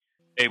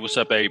Hey, what's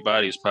up,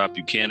 everybody? It's Pop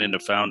Buchanan, the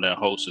founder and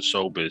host of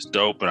Sober is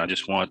Dope. And I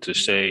just want to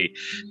say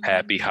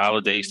happy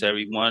holidays to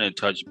everyone and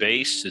touch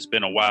base. It's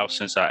been a while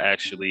since I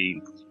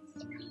actually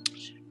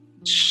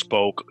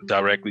spoke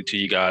directly to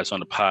you guys on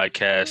the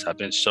podcast. I've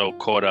been so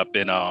caught up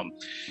in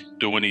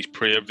doing these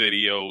prayer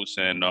videos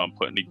and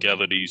putting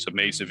together these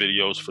amazing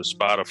videos for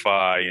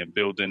Spotify and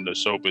building the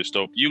Sober is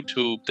Dope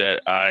YouTube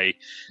that I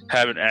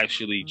haven't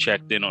actually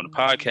checked in on the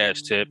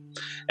podcast tip.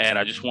 And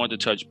I just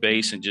wanted to touch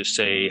base and just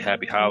say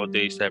happy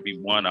holidays to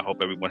everyone. I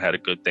hope everyone had a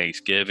good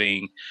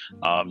Thanksgiving.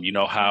 You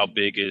know how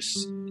big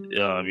is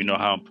you know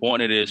how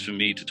important it is for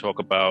me to talk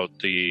about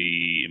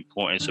the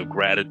importance of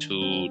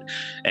gratitude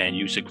and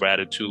use of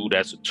gratitude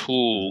as a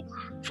tool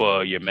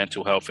for your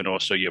mental health and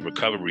also your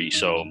recovery.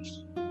 So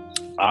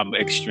I'm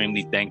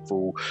extremely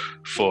thankful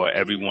for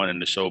everyone in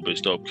the Sober is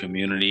Dope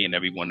community and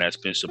everyone that's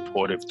been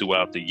supportive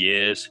throughout the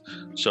years.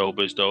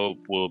 Sober is Dope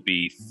will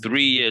be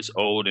 3 years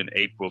old in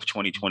April of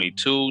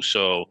 2022.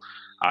 So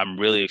I'm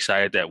really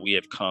excited that we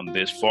have come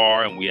this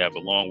far and we have a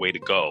long way to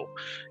go.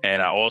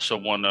 And I also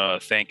want to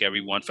thank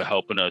everyone for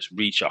helping us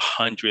reach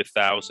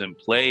 100,000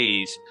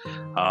 plays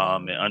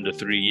in under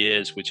 3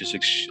 years, which is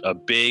a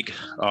big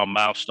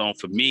milestone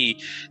for me,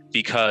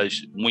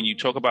 because when you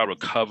talk about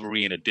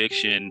recovery and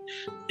addiction,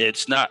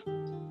 it's not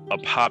a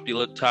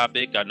popular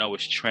topic. I know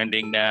it's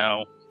trending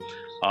now,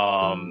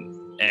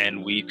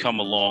 and we've come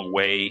a long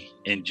way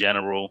in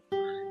general.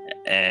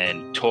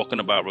 And talking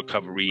about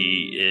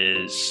recovery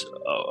is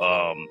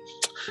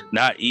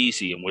not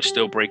easy, and we're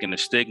still breaking the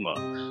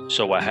stigma.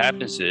 So what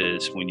happens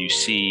is when you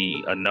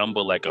see a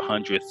number like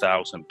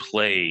 100,000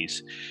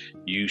 plays,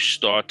 you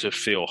start to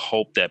feel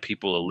hope that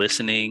people are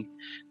listening.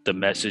 The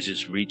message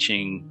is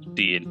reaching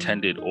the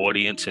intended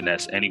audience, and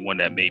that's anyone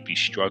that may be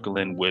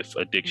struggling with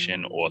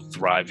addiction or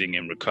thriving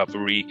in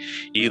recovery.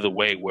 Either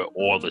way, we're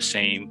all the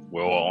same.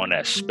 We're all on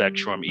that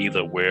spectrum.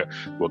 Either we're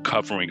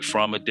recovering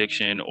from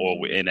addiction or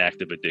we're in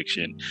active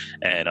addiction.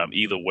 And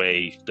either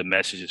way, the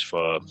message is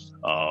for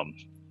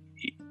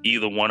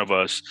either one of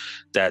us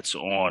that's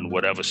on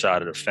whatever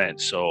side of the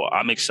fence. So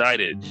I'm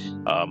excited.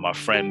 My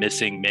friend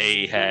Missing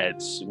May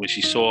when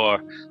she saw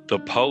the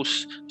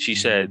post, she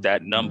said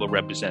that number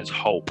represents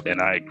hope.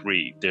 And I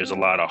agree. There's a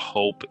lot of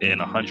hope in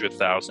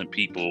 100,000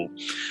 people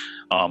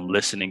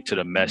listening to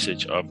the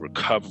message of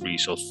recovery.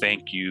 So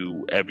thank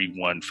you,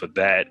 everyone, for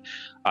that.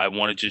 I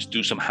want to just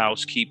do some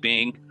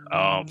housekeeping.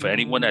 For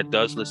anyone that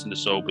does listen to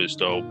Sober is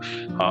Dope,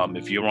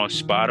 if you're on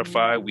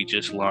Spotify, we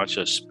just launched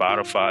a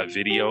Spotify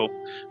video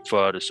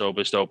for the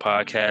Sober is Dope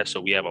podcast.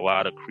 So we have a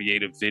lot of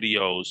creative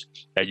videos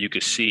that you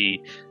can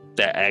see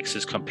that acts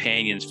as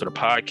companions for the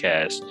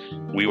podcast.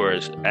 We were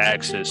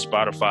asked as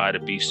Spotify to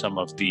be some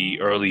of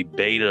the early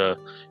beta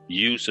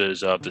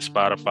users of the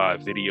Spotify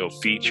video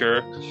feature,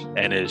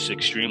 and it's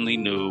extremely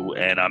new,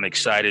 and I'm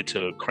excited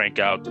to crank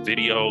out the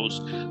videos.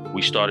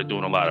 We started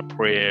doing a lot of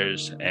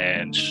prayers,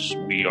 and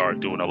we are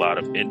doing a lot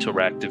of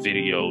interactive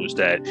videos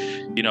that,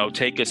 you know,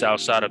 take us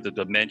outside of the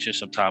dimension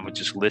sometime of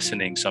just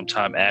listening.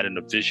 Sometime adding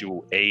a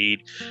visual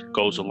aid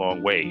goes a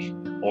long way.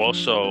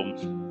 Also,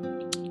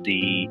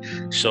 the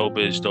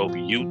Sober is Dope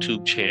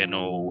YouTube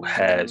channel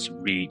has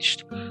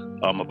reached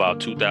about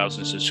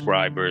 2,000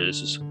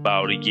 subscribers. It's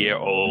about a year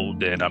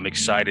old, and I'm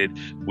excited.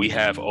 We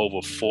have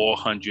over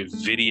 400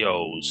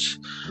 videos,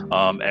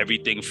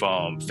 everything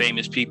from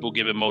famous people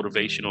giving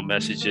motivational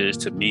messages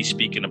to me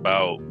speaking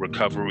about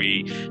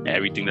recovery and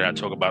everything that I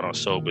talk about on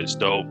Sober is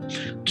Dope,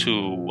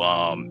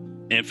 to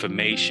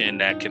information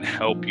that can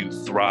help you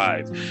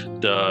thrive.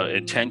 The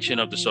intention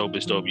of the Sober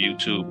is Dope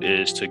YouTube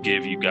is to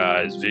give you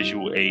guys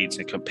visual aids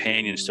and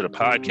companions to the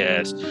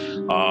podcast,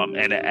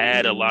 and to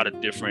add a lot of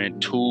different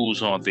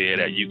tools on there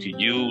that you can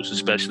use,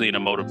 especially in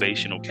a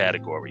motivational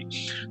category.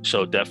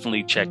 So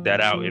definitely check that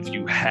out. If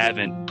you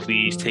haven't,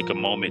 please take a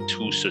moment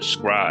to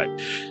subscribe.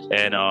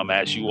 And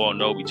as you all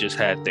know, we just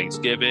had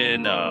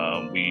Thanksgiving.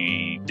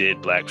 We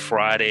did Black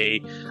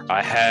Friday.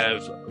 I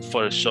have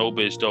for the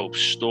Sober is Dope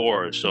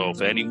store. So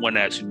for anyone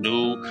that's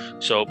new,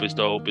 Sober is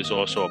Dope is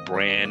also a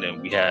brand,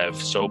 and we have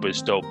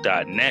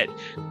soberisdope.net,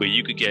 where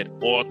you could get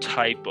all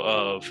type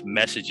of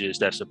messages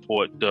that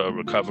support the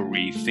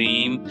recovery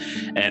theme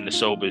and the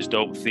Sober is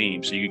Dope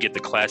theme. So you get the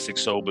classic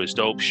Sober is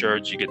Dope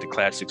shirts, you get the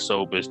classic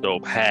Sober is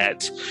Dope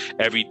hats,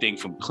 everything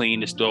from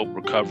Clean is Dope,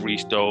 Recovery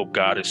is Dope,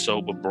 God is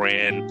Sober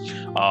brand,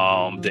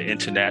 the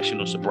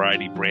international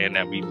sobriety brand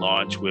that we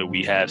launched, where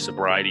we have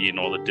sobriety in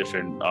all the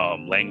different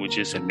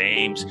languages and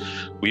names.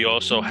 We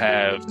also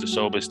have the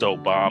Sober is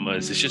Dope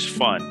bombers. It's just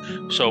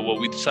fun. So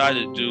what we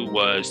decided to do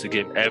was to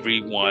give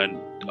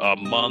everyone a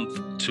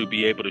month to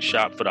be able to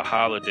shop for the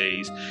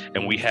holidays,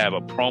 and we have a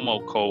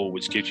promo code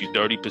which gives you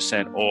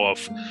 30%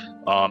 off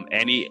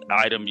any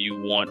item you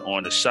want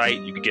on the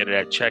site. You can get it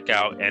at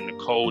checkout, and the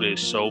code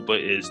is Sober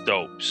is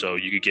Dope. So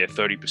you could get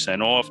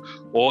 30% off,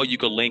 or you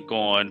could link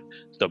on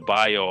the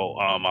bio,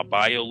 my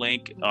bio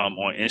link on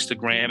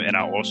Instagram, and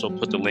I'll also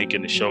put the link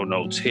in the show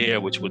notes here,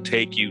 which will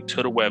take you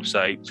to the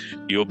website.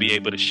 You'll be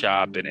able to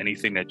shop, and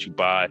anything that you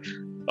buy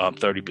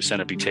 30%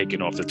 will be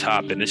taken off the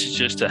top. And this is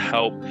just to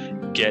help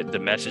get the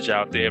message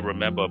out there.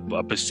 Remember,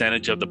 a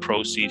percentage of the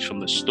proceeds from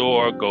the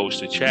store goes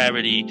to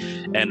charity,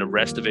 and the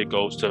rest of it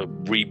goes to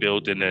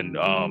rebuilding and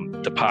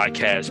the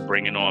podcast,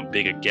 bringing on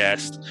bigger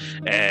guests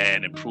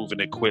and improving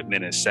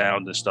equipment and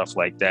sound and stuff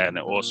like that. And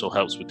it also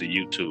helps with the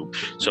YouTube.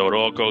 So it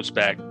all goes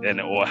back and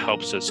it all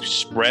helps us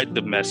spread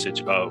the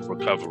message of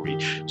recovery.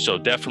 So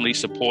definitely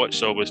support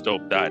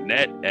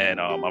sobersdope.net, and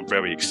I'm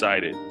very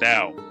excited.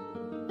 Now,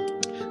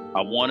 I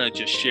want to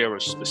just share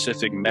a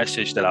specific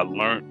message that I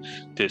learned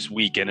this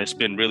week, and it's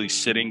been really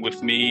sitting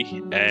with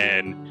me.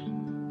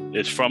 And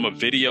it's from a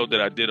video that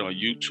I did on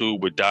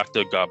YouTube with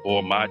Dr.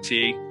 Gabor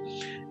Mate.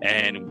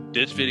 And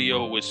this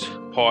video was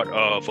part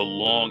of a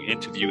long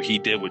interview he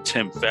did with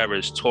Tim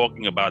Ferriss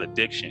talking about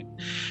addiction.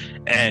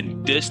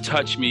 And this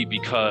touched me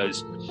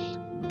because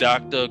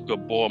Dr.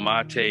 Gabor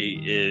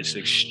Mate is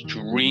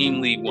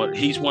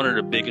he's one of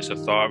the biggest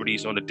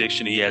authorities on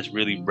addiction. He has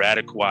really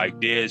radical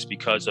ideas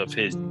because of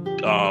his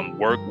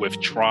work with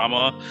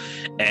trauma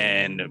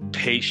and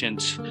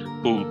patients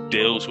who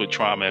deals with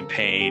trauma and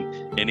pain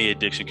in the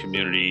addiction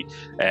community.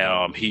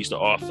 He's the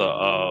author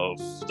of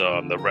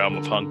the Realm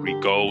of Hungry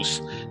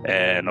Ghosts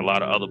and a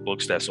lot of other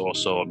books that's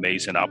also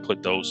amazing. I'll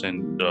put those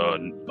in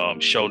the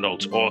show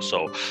notes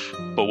also.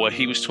 But what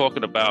he was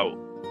talking about,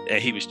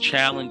 and he was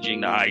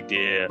challenging the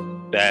idea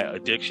that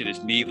addiction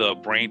is neither a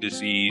brain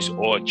disease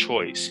or a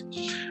choice.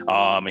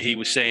 He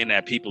was saying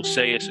that people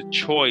say it's a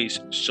choice,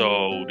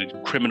 so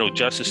the criminal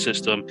justice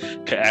system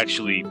could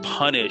actually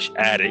punish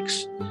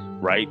addicts,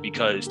 right?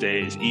 Because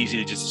it's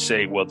easy to just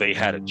say, well, they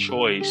had a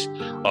choice,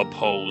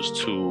 opposed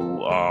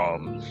to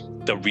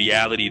the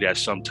reality that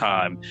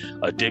sometimes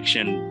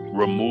addiction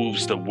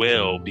removes the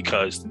will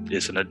because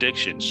it's an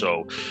addiction.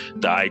 So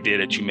the idea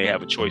that you may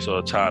have a choice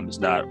all the time is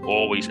not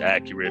always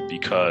accurate,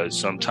 because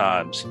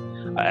sometimes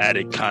an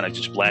addict kind of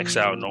just blacks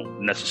out and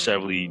don't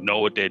necessarily know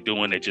what they're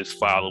doing. They're just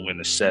following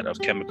a set of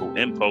chemical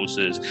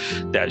impulses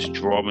that's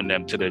drawing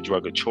them to their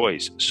drug of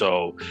choice.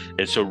 So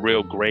it's a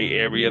real gray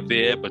area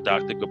there, but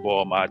Dr.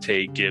 Gabor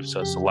Mate gives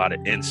us a lot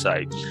of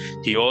insight.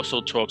 He also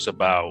talks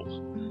about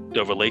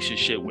the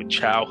relationship with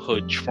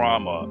childhood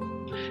trauma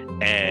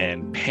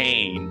and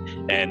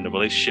pain, and the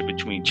relationship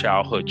between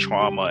childhood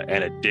trauma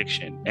and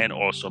addiction, and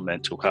also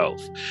mental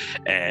health.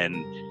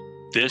 And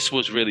this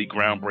was really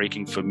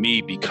groundbreaking for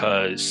me,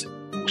 because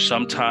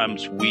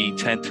sometimes we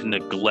tend to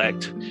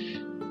neglect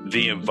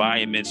the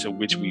environments in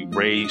which we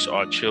raise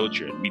our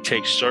children. We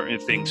take certain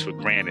things for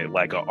granted,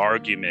 like an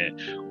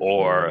argument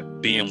or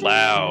being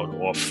loud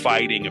or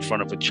fighting in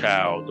front of a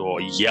child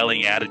or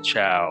yelling at a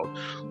child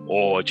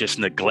or just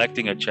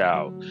neglecting a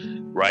child,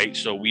 right?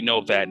 So we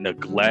know that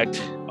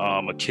neglect,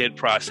 a kid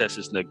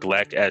processes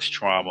neglect as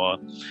trauma,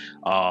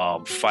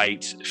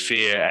 fights,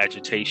 fear,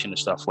 agitation, and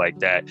stuff like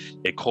that.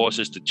 It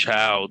causes the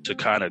child to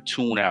kind of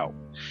tune out.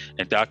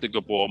 And Dr.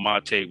 Gabor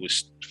Mate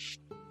was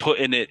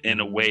putting it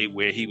in a way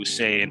where he was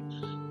saying,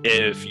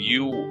 if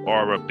you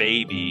are a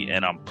baby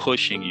and I'm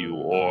pushing you,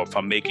 or if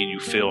I'm making you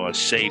feel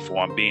unsafe, or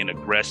I'm being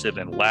aggressive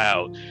and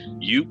loud,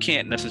 you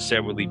can't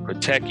necessarily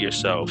protect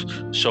yourself.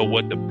 So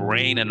what the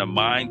brain and the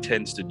mind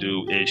tends to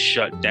do is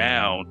shut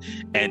down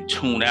and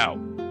tune out.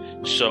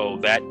 So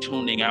that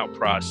tuning out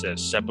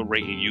process,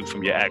 separating you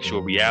from your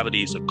actual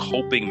reality, is a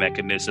coping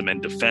mechanism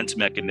and defense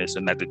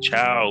mechanism that the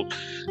child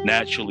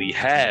naturally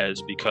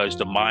has, because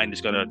the mind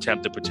is going to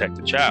attempt to protect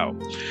the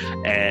child.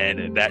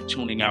 And that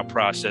tuning out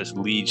process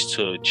leads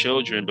to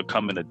children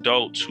becoming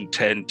adults who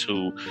tend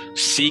to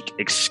seek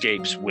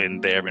escapes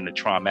when they're in a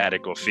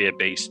traumatic or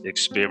fear-based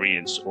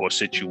experience or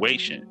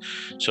situation.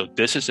 So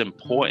this is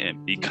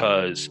important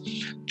because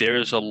there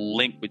is a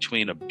link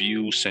between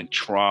abuse and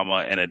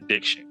trauma and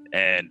addiction.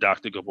 And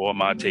Dr. Gabor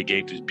Mate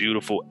gave this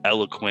beautiful,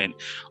 eloquent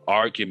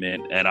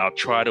argument, and I'll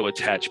try to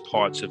attach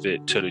parts of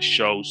it to the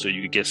show so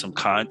you can get some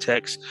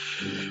context.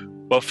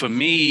 But for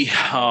me,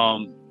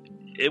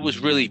 it was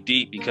really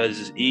deep, because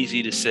it's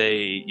easy to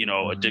say,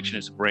 addiction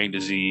is a brain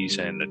disease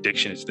and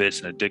addiction is this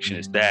and addiction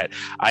is that.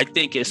 I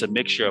think it's a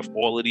mixture of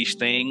all of these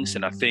things.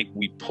 And I think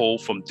we pull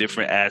from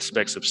different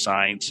aspects of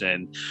science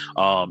and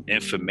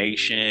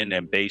information,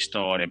 and based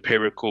on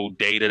empirical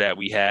data that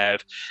we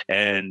have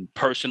and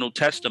personal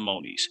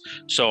testimonies.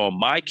 So in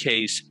my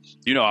case,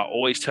 I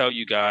always tell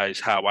you guys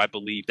how I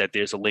believe that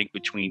there's a link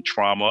between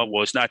trauma.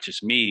 Well, it's not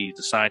just me.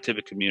 The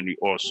scientific community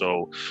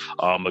also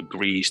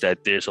agrees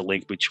that there's a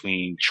link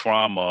between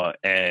trauma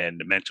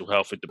and mental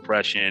health and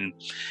depression,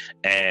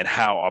 and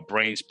how our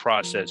brains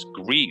process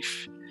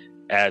grief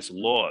as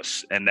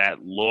loss, and that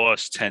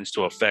loss tends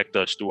to affect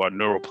us through our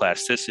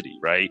neuroplasticity,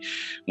 right?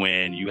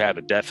 When you have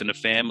a death in the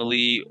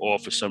family, or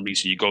for some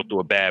reason you go through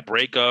a bad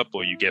breakup,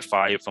 or you get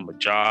fired from a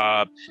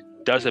job,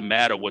 doesn't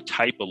matter what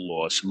type of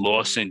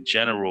loss in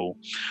general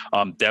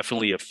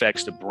definitely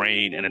affects the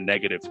brain in a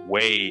negative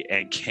way,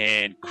 and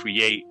can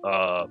create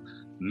a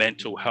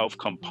mental health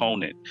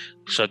component,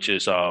 such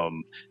as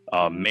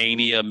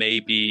mania,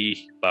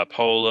 maybe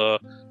bipolar,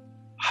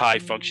 high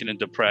functioning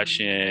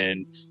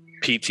depression,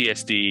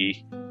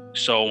 PTSD,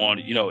 so on.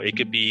 It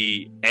could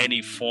be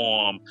any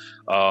form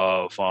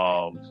of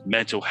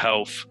mental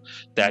health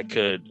that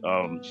could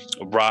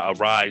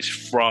arise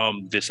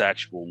from this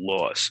actual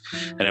loss.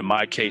 And in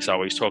my case, I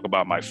always talk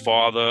about my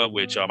father,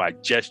 which I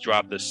just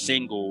dropped a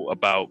single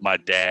about my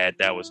dad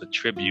that was a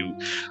tribute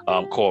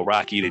called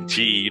Rocky the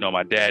G.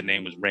 My dad's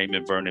name was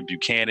Raymond Vernon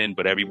Buchanan,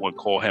 but everyone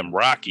called him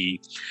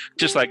Rocky,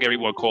 just like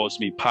everyone calls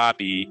me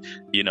Poppy.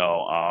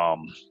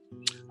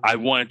 I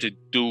wanted to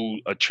do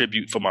a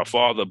tribute for my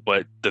father,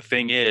 but the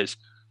thing is,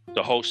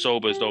 the whole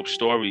Sober is Dope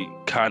story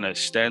kind of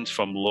stems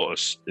from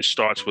loss. It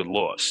starts with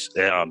loss.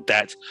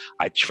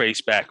 I trace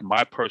back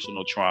my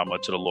personal trauma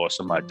to the loss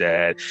of my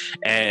dad.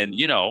 And,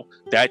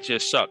 that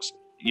just sucks.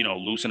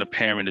 Losing a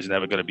parent is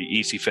never going to be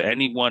easy for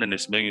anyone. And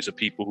there's millions of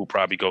people who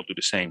probably go through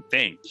the same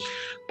thing.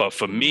 But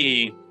for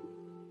me,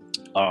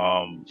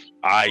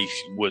 I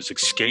was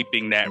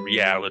escaping that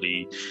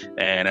reality,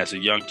 and as a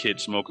young kid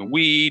smoking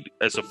weed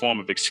as a form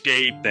of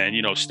escape, then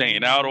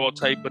staying out all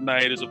type of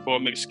night as a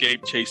form of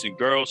escape, chasing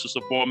girls as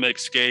a form of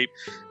escape,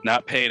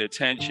 not paying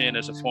attention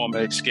as a form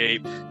of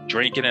escape,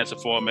 drinking as a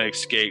form of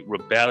escape,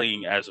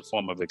 rebelling as a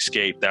form of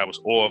escape. That was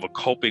all of a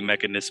coping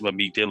mechanism of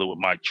me dealing with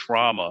my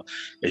trauma.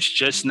 It's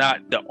just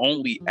not the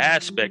only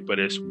aspect, but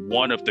it's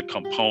one of the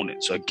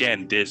components.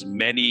 Again, there's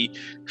many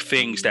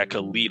things that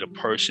could lead a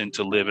person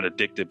to live an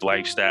addictive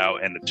lifestyle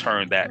and to turn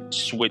that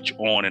switch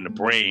on in the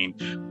brain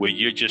where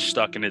you're just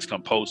stuck in this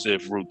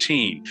compulsive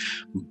routine.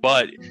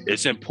 But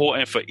it's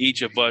important for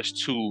each of us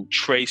to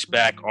trace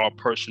back our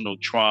personal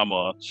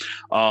trauma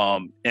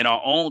in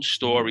our own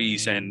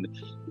stories and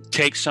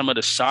take some of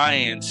the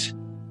science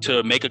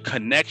to make a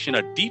connection,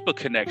 a deeper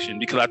connection,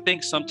 because I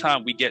think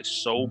sometimes we get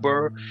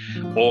sober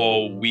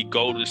or we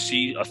go to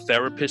see a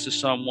therapist or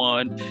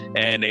someone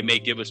and they may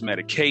give us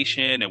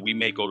medication and we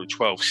may go to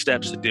 12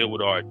 steps to deal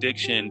with our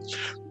addiction.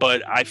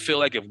 But I feel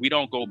like if we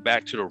don't go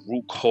back to the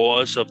root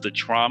cause of the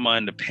trauma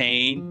and the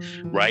pain,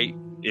 right?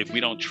 If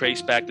we don't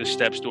trace back the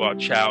steps to our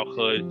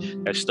childhood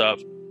and stuff,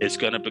 it's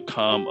going to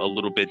become a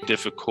little bit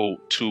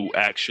difficult to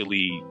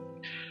actually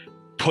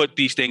put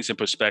these things in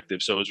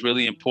perspective. So it's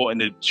really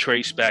important to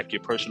trace back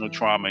your personal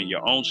trauma and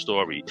your own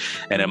story.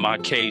 And in my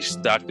case,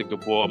 Dr.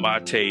 Gabor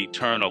Mate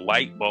turned a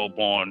light bulb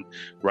on,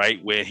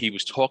 right, where he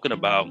was talking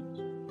about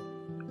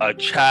a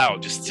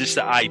child, just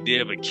the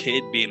idea of a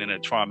kid being in a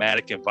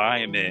traumatic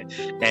environment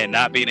and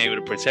not being able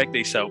to protect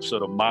themselves. So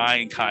the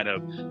mind kind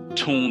of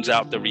tunes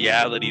out the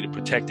reality to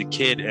protect the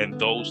kid, and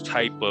those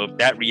type of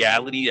that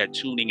reality, that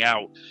tuning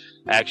out,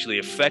 actually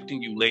affecting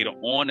you later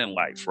on in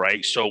life,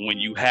 right? So when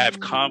you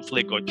have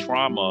conflict or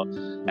trauma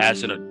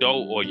as an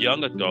adult or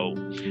young adult,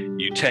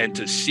 you tend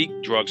to seek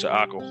drugs or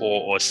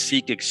alcohol or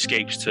seek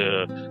escapes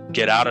to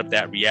get out of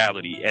that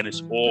reality. And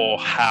it's all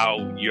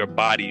how your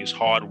body is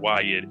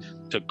hardwired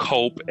to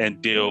cope and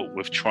deal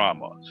with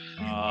trauma.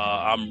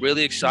 I'm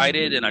really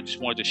excited, and I just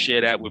wanted to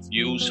share that with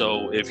you.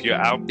 So if you're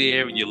out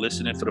there and you're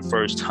listening for the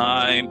first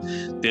time,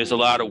 there's a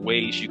lot of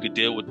ways you could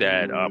deal with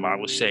that. I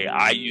would say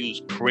I use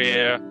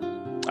prayer.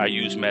 I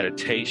use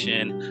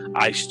meditation.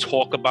 I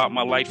talk about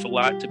my life a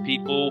lot to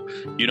people.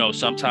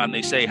 Sometimes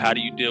they say, how do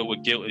you deal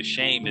with guilt and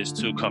shame? Is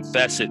to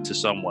confess it to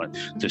someone,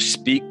 to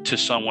speak to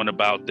someone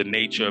about the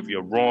nature of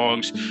your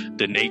wrongs,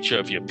 the nature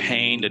of your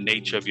pain, the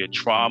nature of your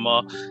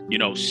trauma,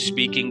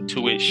 speaking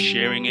to it,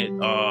 sharing it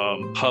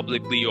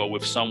publicly or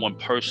with someone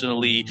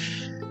personally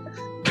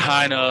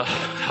kind of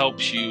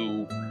helps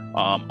you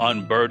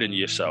unburden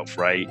yourself,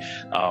 right?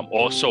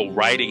 Also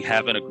writing,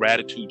 having a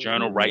gratitude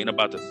journal, writing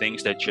about the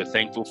things that you're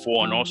thankful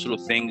for, and also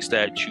the things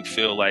that you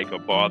feel like are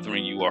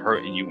bothering you or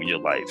hurting you in your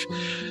life.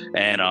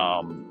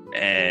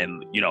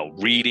 And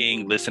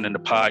reading, listening to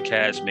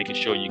podcasts, making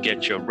sure you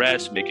get your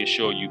rest, making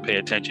sure you pay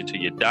attention to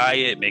your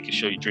diet, making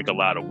sure you drink a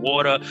lot of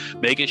water,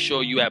 making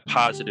sure you have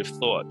positive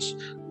thoughts.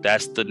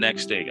 That's the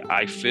next thing.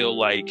 I feel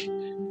like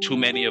too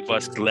many of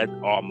us let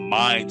our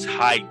minds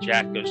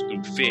hijack us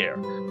through fear,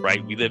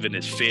 right? We live in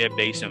this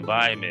fear-based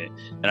environment.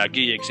 And I'll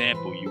give you an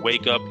example. You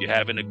wake up, you're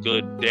having a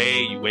good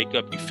day, you wake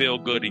up, you feel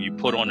good, and you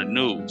put on the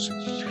news.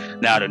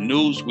 Now, the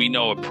news, we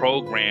know, are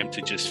programmed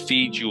to just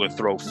feed you and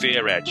throw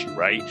fear at you,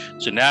 right?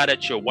 So now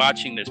that you're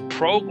watching this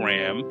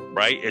program,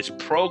 right, it's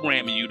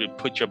programming you to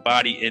put your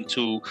body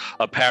into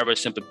a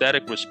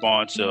parasympathetic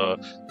response,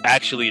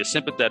 actually a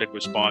sympathetic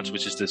response,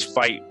 which is this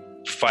fight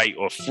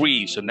or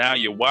freeze. So now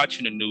you're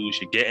watching the news,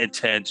 you're getting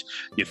tense,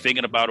 you're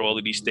thinking about all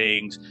of these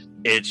things.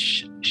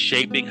 It's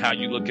shaping how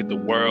you look at the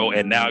world,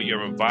 and now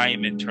your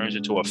environment turns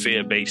into a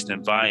fear-based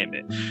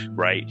environment,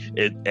 right?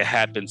 It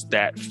happens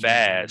that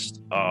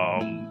fast,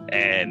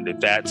 and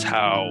that's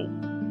how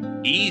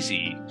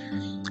easy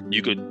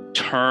you could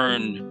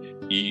turn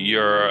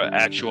your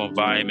actual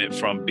environment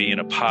from being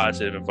a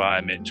positive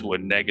environment to a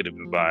negative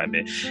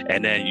environment.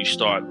 And then you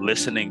start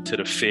listening to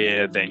the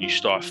fear, then you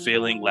start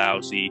feeling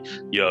lousy,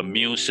 your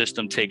immune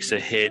system takes a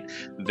hit,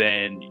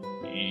 then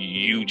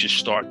you just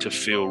start to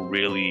feel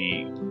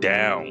really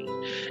down.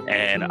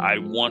 And I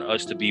want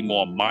us to be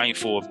more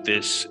mindful of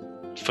this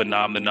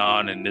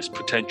phenomenon and this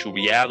potential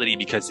reality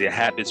because it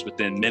happens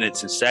within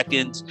minutes and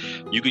seconds.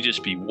 You could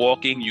just be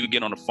walking, you could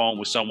get on the phone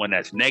with someone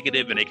that's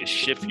negative and they can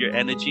shift your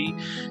energy.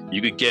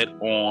 You could get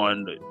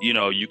on,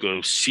 you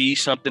could see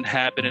something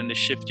happening to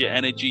shift your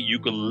energy. You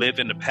could live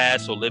in the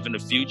past or live in the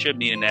future,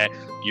 meaning that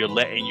you're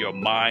letting your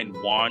mind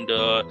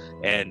wander,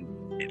 and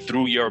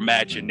through your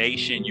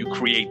imagination, you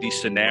create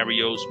these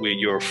scenarios where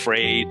you're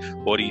afraid,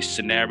 or these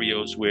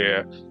scenarios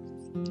where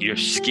you're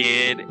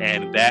scared,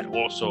 and that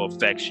also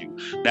affects you.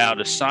 Now,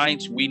 the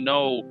science, we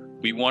know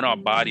we want our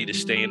body to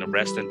stay in a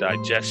rest and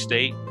digest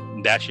state.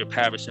 That's your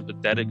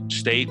parasympathetic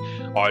state,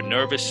 our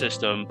nervous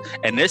system.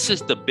 And this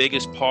is the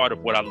biggest part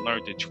of what I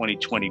learned in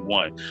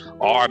 2021.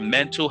 Our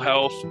mental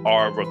health,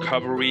 our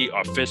recovery,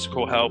 our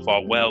physical health,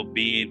 our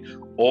well-being,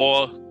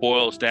 all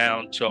boils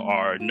down to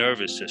our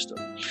nervous system.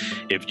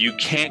 If you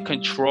can't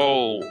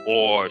control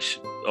or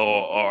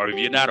if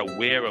you're not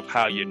aware of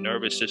how your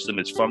nervous system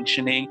is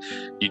functioning,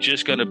 you're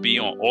just going to be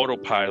on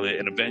autopilot,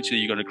 and eventually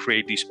you're going to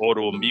create these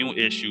autoimmune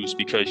issues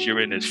because you're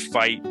in this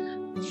fight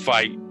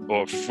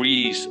or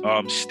freeze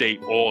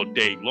state all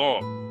day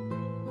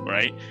long,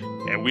 right?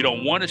 And we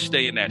don't want to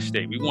stay in that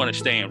state. We want to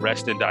stay in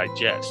rest and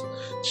digest.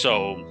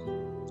 So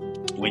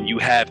when you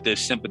have this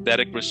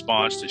sympathetic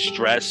response to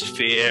stress,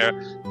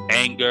 fear,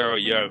 anger, or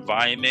your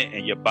environment,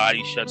 and your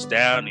body shuts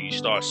down, and you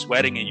start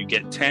sweating, and you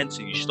get tense,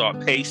 and you start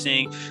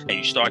pacing, and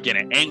you start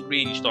getting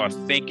angry, and you start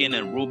thinking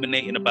and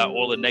ruminating about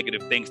all the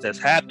negative things that's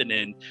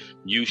happening,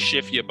 you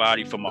shift your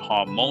body from a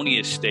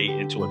harmonious state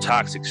into a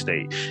toxic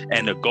state.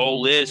 And the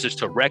goal is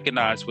to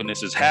recognize when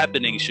this is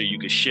happening so you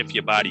can shift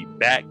your body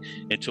back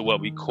into what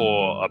we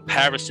call a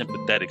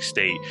parasympathetic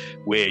state,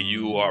 where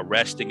you are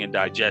resting and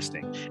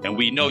digesting. And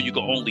we know you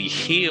can only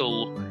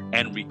heal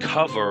and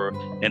recover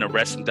in a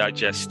rest and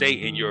digest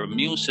state, and your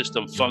immune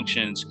system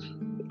functions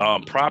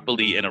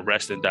properly in a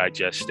rest and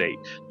digest state.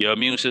 Your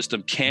immune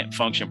system can't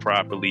function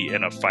properly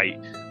in a fight,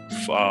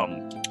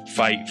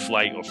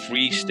 flight, or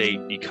freeze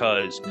state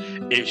because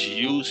it's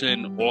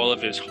using all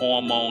of its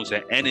hormones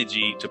and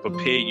energy to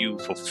prepare you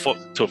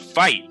to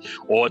fight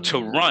or to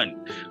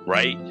run,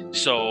 right?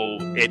 So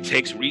it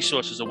takes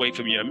resources away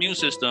from your immune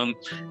system,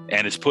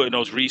 and it's putting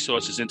those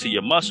resources into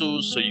your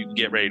muscles so you can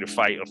get ready to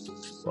fight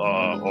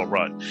or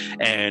run.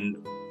 And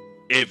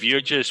if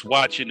you're just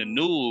watching the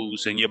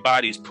news and your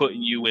body's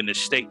putting you in a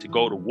state to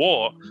go to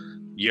war,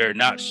 you're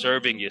not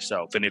serving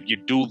yourself. And if you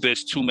do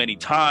this too many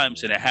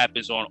times and it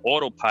happens on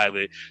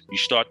autopilot, you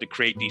start to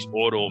create these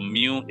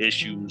autoimmune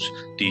issues,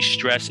 these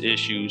stress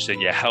issues,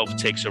 and your health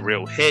takes a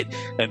real hit.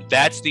 And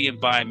that's the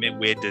environment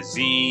where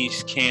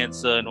disease,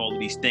 cancer, and all of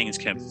these things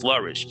can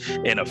flourish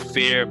in a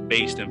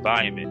fear-based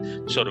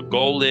environment. So the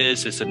goal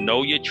is to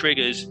know your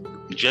triggers,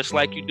 just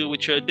like you do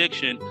with your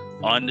addiction.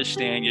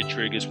 Understand your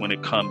triggers when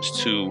it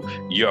comes to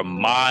your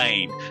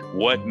mind.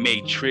 What may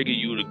trigger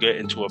you to get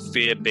into a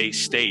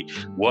fear-based state?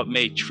 What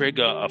may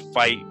trigger a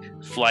fight,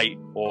 flight,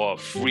 or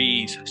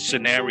freeze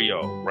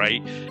scenario,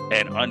 right?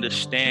 And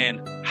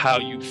understand how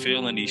you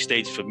feel in these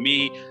states. For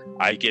me,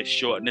 I get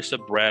shortness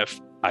of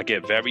breath. I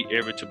get very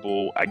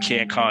irritable. I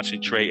can't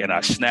concentrate, and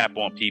I snap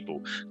on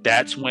people.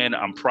 That's when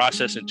I'm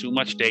processing too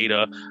much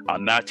data.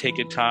 I'm not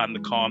taking time to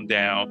calm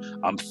down.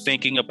 I'm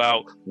thinking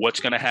about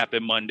what's going to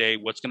happen Monday,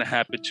 what's going to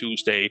happen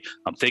Tuesday.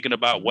 I'm thinking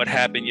about what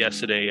happened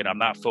yesterday, and I'm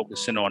not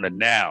focusing on the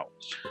now.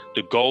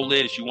 The goal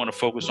is you want to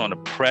focus on the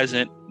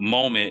present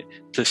moment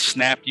to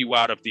snap you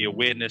out of the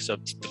awareness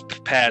of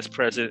the past,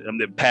 present, and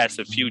the past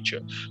and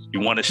future. You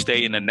want to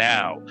stay in the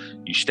now.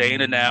 You stay in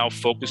the now,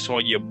 focus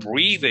on your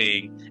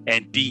breathing,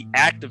 and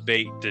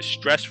deactivate the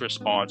stress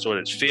response or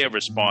this fear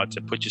response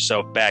and put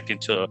yourself back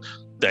into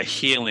the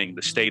healing,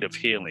 the state of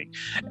healing.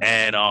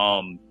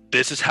 And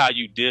this is how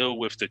you deal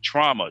with the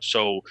trauma.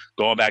 So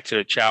going back to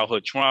the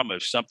childhood trauma,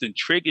 if something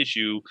triggers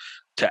you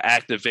to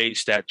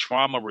activate that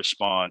trauma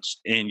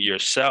response in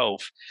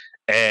yourself,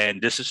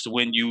 and this is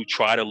when you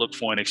try to look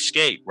for an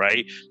escape,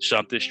 right?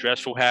 Something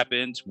stressful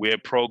happens, we're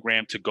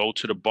programmed to go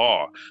to the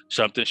bar.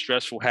 Something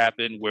stressful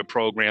happens, we're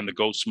programmed to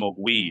go smoke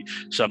weed.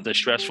 Something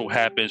stressful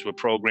happens, we're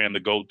programmed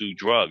to go do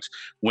drugs.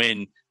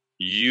 When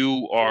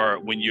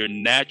you're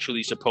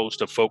naturally supposed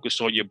to focus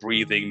on your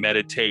breathing,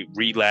 meditate,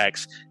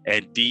 relax,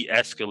 and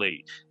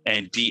de-escalate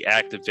and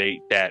deactivate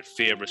that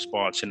fear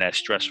response and that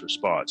stress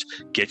response.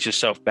 Get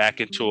yourself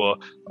back into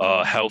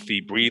a healthy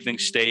breathing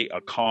state,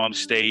 a calm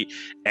state,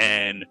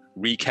 and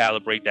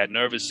recalibrate that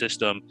nervous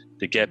system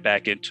to get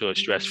back into a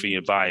stress-free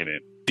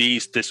environment.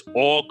 This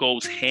all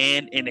goes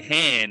hand in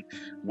hand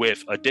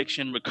with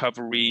addiction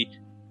recovery,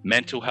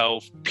 mental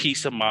health,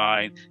 peace of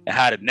mind, and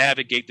how to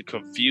navigate the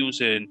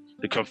confusion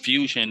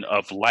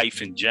of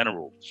life in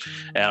general.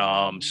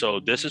 So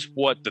this is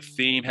what the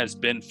theme has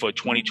been for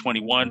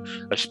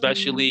 2021,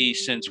 especially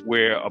since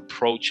we're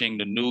approaching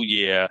the new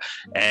year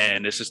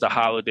and this is the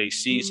holiday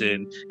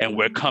season and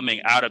we're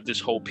coming out of this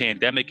whole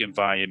pandemic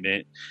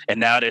environment. And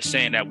now they're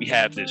saying that we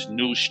have this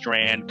new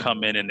strand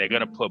coming and they're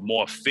going to put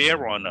more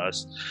fear on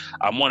us.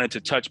 I wanted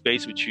to touch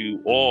base with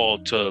you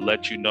all to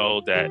let you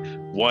know that,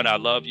 one, I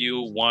love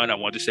you. One, I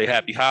want to say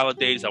happy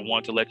holidays. I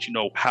want to let you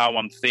know how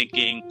I'm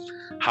thinking,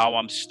 how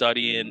I'm studying,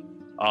 studying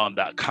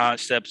the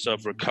concepts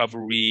of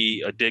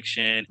recovery,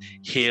 addiction,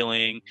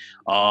 healing,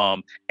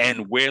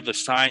 and where the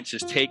science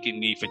is taking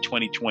me for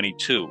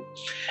 2022.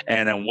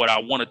 And then what I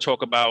want to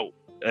talk about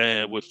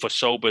with For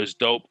Sober is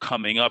Dope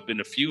coming up in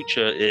the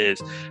future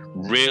is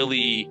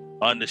really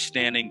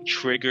understanding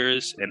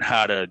triggers and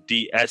how to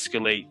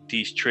de-escalate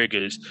these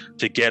triggers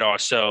to get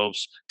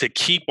ourselves, to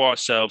keep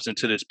ourselves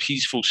into this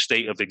peaceful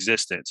state of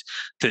existence,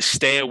 to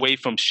stay away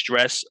from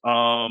stress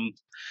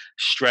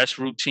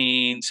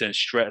routines and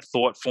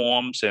thought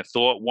forms and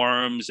thought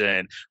worms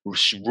and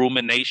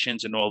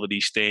ruminations and all of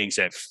these things,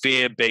 and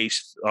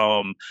fear-based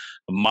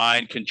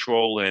mind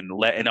control and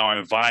letting our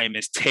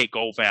environments take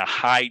over and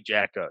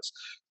hijack us.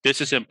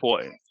 This is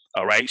important.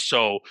 All right.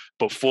 So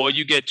before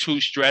you get too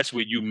stressed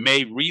where you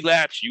may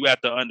relapse, you have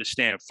to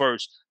understand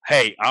first,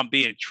 hey, I'm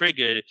being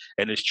triggered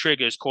and this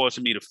trigger is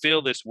causing me to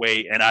feel this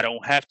way. And I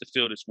don't have to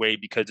feel this way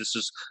because this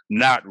is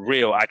not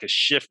real. I can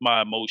shift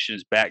my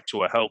emotions back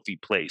to a healthy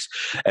place.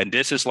 And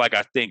this is like,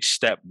 I think,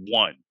 step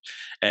one.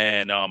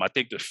 And I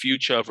think the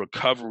future of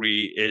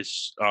recovery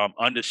is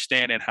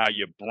understanding how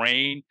your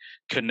brain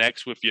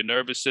connects with your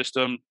nervous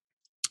system,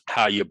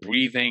 how your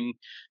breathing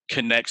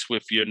connects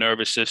with your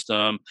nervous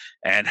system,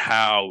 and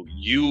how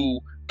you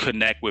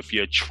connect with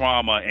your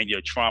trauma and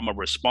your trauma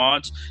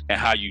response, and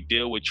how you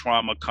deal with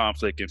trauma,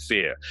 conflict, and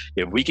fear.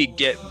 If we could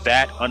get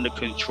that under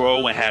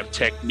control and have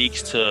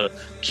techniques to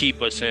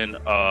keep us in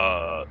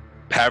a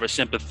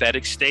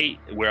parasympathetic state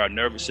where our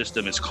nervous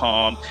system is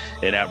calm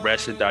and at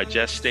rest and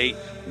digest state,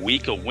 we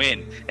could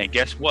win. And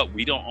guess what?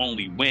 We don't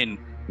only win,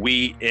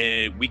 we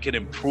can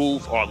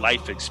improve our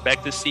life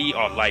expectancy,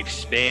 our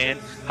lifespan,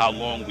 how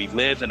long we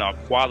live, and our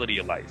quality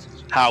of life,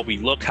 how we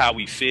look, how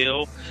we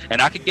feel.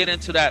 And I could get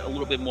into that a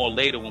little bit more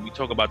later when we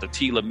talk about the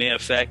telomere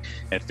effect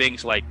and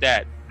things like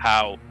that,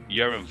 how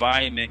your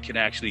environment can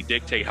actually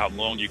dictate how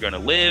long you're going to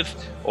live,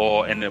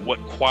 and then what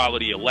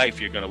quality of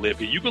life you're going to live.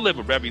 You can live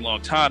a very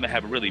long time and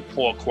have a really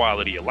poor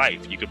quality of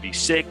life. You could be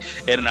sick,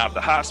 in and out of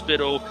the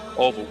hospital,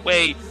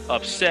 overweight,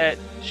 upset,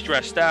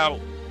 stressed out,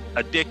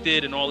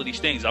 addicted, and all of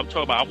these things. I'm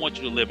talking about, I want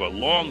you to live a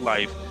long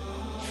life,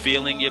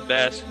 feeling your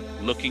best,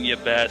 looking your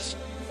best,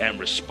 and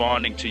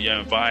responding to your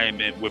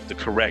environment with the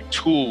correct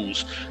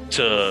tools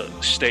to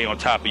stay on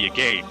top of your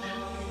game.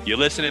 You're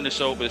listening to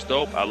Sober is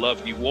Dope. I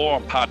love you all.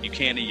 I'm Pop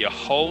Buchanan, your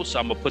host.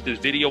 I'm going to put this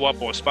video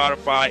up on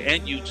Spotify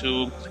and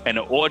YouTube, and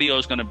the audio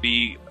is going to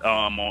be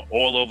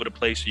all over the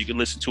place, so you can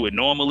listen to it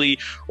normally,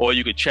 or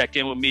you can check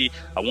in with me.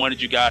 I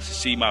wanted you guys to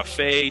see my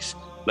face,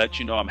 let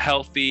you know I'm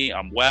healthy,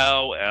 I'm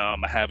well. I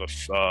have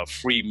a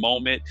free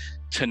moment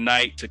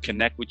tonight to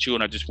connect with you,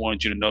 and I just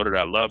wanted you to know that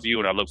I love you,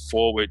 and I look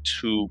forward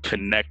to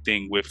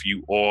connecting with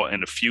you all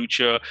in the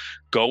future.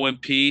 Go in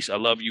peace. I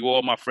love you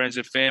all, my friends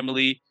and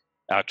family.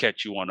 I'll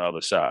catch you on the other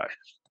side.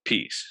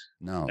 Peace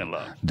and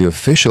love. The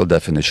official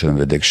definition of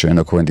addiction,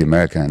 according to the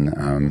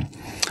American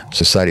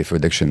Society for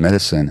Addiction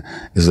Medicine,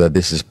 is that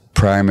this is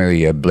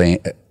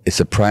it's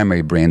a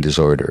primary brain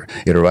disorder.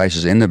 It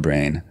arises in the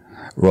brain,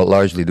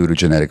 largely due to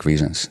genetic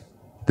reasons.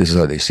 This is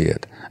how they see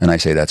it. And I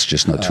say that's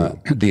just not true.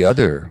 The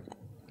other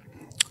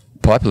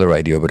popular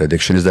idea about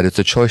addiction is that it's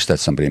a choice that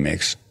somebody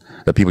makes,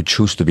 that people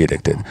choose to be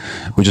addicted,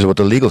 which is what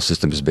the legal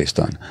system is based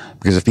on.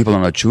 Because if people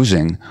are not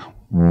choosing,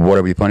 what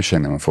are we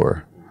punishing them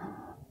for?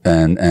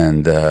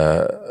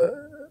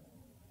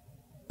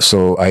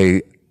 So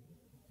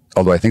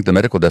although I think the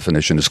medical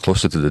definition is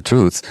closer to the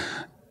truth,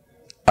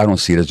 I don't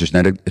see it as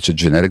genetic. It's a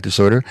genetic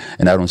disorder,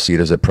 and I don't see it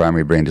as a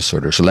primary brain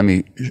disorder. So let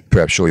me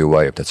perhaps show you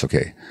why, if that's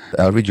okay.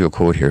 I'll read you a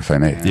quote here, if I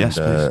may. Yes,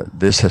 please.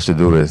 This has to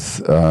do with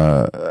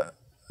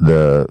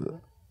the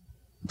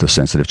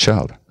sensitive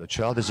child. The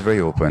child is very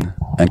open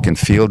and can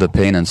feel the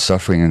pain and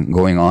suffering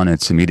going on in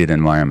its immediate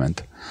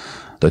environment.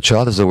 The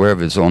child is aware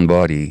of its own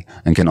body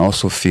and can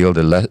also feel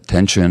the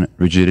tension,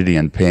 rigidity,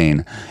 and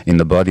pain in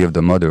the body of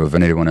the mother or of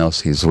anyone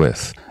else he's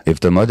with.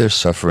 If the mother is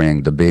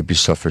suffering, the baby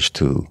suffers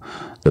too.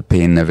 The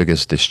pain never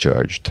gets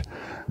discharged.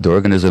 The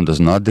organism does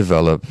not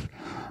develop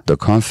the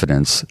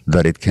confidence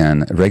that it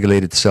can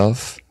regulate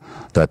itself,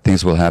 that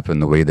things will happen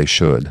the way they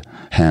should.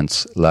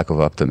 Hence, lack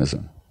of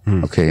optimism.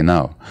 Okay,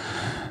 now,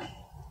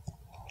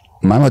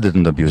 my mother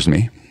didn't abuse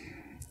me.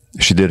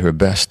 She did her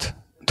best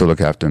to look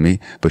after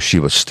me, but she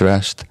was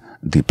stressed,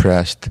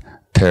 depressed,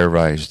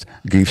 terrorized,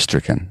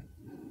 grief-stricken.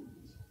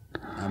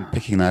 I'm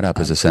picking that up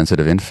as a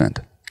sensitive infant.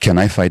 Can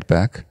I fight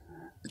back,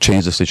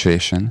 change the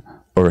situation,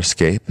 or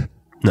escape?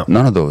 No.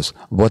 None of those.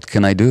 What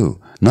can I do?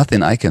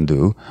 Nothing I can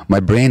do. My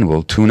brain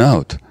will tune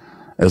out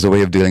as a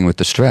way of dealing with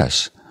the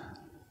stress.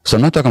 So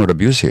I'm not talking about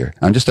abuse here.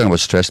 I'm just talking about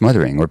stress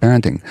mothering or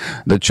parenting.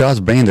 The child's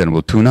brain then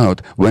will tune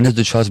out. When is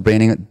the child's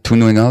brain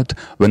tuning out?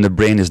 When the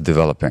brain is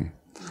developing.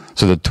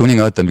 So the tuning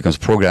out then becomes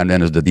programmed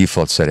in as the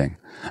default setting.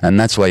 And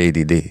that's why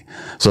ADD.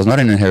 So it's not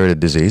an inherited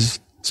disease.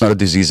 It's not a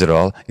disease at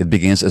all. It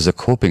begins as a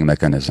coping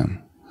mechanism,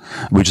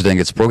 which then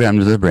gets programmed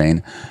into the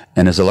brain.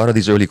 And as a lot of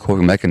these early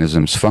coping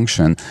mechanisms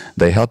function,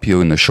 they help you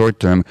in the short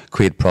term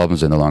create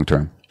problems in the long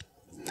term.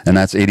 And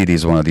that's ADD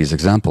is one of these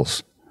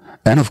examples.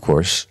 And of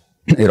course,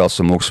 it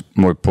also makes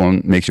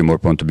you more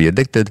prone to be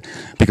addicted,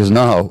 because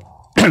now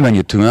when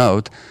you tune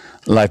out,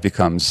 life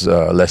becomes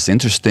less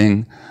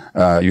interesting.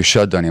 You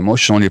shut down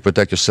emotionally, you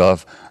protect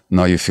yourself.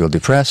 Now you feel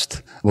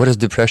depressed. What does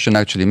depression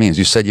actually mean?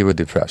 You said you were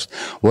depressed.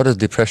 What does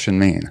depression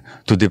mean?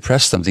 To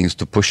depress something is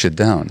to push it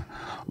down.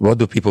 What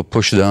do people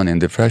push down in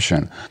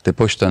depression? They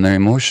push down their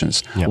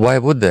emotions. Yep. Why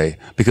would they?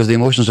 Because the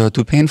emotions are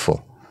too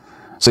painful.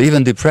 So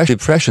even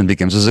depression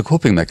becomes as a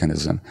coping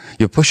mechanism.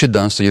 You push it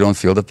down so you don't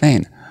feel the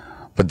pain.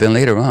 But then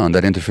later on,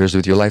 that interferes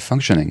with your life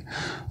functioning.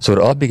 So it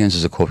all begins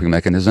as a coping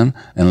mechanism,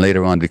 and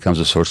later on becomes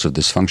a source of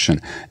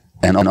dysfunction.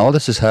 And all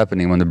this is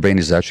happening when the brain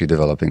is actually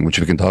developing, which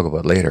we can talk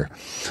about later.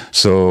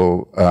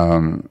 So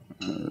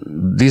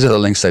these are the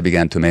links I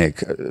began to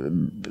make,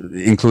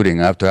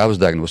 including after I was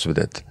diagnosed with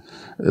it.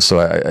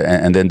 So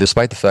and then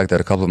despite the fact that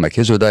a couple of my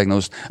kids were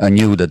diagnosed, I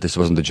knew that this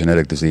wasn't a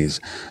genetic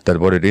disease, that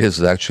what it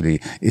is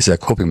actually is a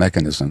coping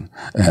mechanism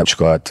which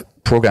got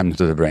programmed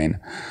into the brain.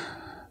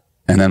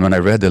 And then when I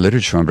read the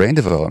literature on brain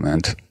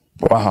development,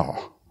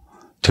 wow,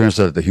 turns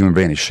out the human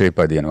brain is shaped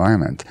by the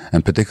environment,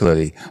 and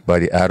particularly by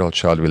the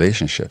adult-child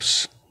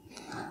relationships.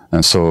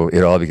 And so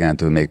it all began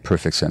to make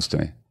perfect sense to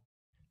me.